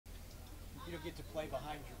get to play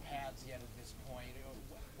behind your pads yet at this point.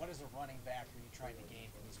 What as a running back are you trying to gain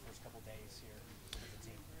from these first couple days here with the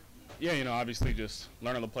team? Yeah, obviously just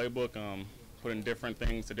learning the playbook, putting different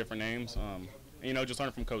things to different names, and, just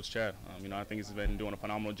learning from Coach Chad. I think he's been doing a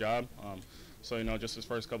phenomenal job. So, just his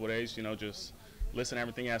first couple days, just listen to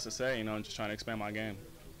everything he has to say, and just trying to expand my game.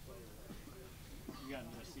 You got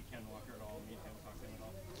to see Ken Walker at all, meet him, talk to him at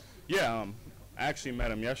all? Yeah, I actually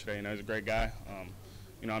met him yesterday. He's a great guy.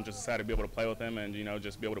 I'm just excited to be able to play with him and,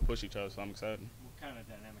 just be able to push each other, so I'm excited. What kind of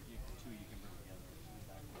dynamic you can bring together?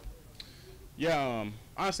 Yeah,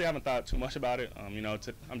 honestly, I haven't thought too much about it.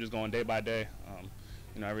 I'm just going day by day.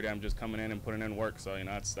 Every day I'm just coming in and putting in work, so,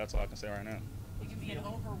 that's all I can say right now. It can be an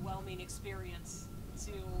overwhelming experience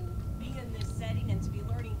to be in this setting and to be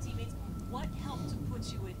learning teammates. What helped to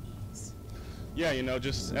put you at ease? Yeah,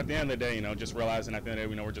 just at the end of the day, just realizing at the end of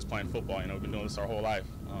the day, we're just playing football. We've been doing this our whole life.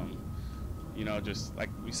 Just like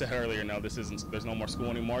we said earlier, there's no more school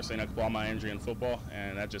anymore, so I can put all my energy in football,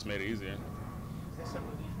 and that just made it easier. Is this a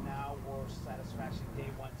relief now or satisfaction day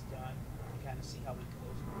one's done? You kind of see how we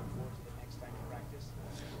close and move forward to the next time you practice?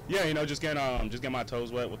 Yeah, just getting my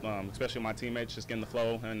toes wet with, especially my teammates, just getting the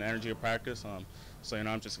flow and the energy of practice. So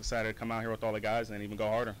I'm just excited to come out here with all the guys and even go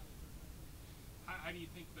harder. How do you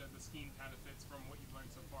think the scheme kind of fits from what you've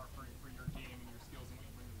learned so far for your game and your skills and what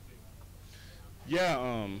you bring to the table?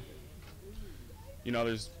 Yeah,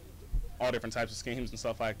 there's all different types of schemes and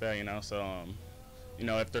stuff like that, so,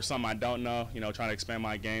 if there's something I don't know, trying to expand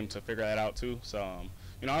my game to figure that out too. So,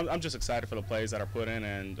 I'm just excited for the plays that are put in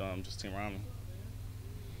and just team around me.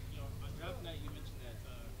 On draft night, you mentioned that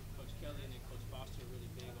Coach Kelly and then Coach Foster are really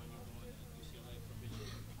big on you going to UCLA from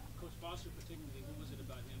Michigan. Coach Foster particularly, what was it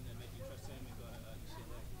about him that made you trust him and go to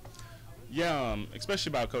UCLA? Yeah,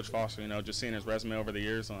 especially about Coach Foster, just seeing his resume over the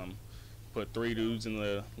years. Put 3 dudes in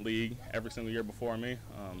the league every single year before me.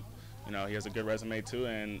 He has a good resume too,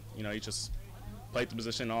 and he just played the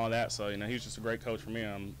position and all that. So he's just a great coach for me,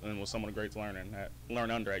 and was someone great to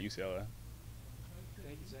learn under at UCLA.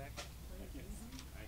 Thank you, Zach.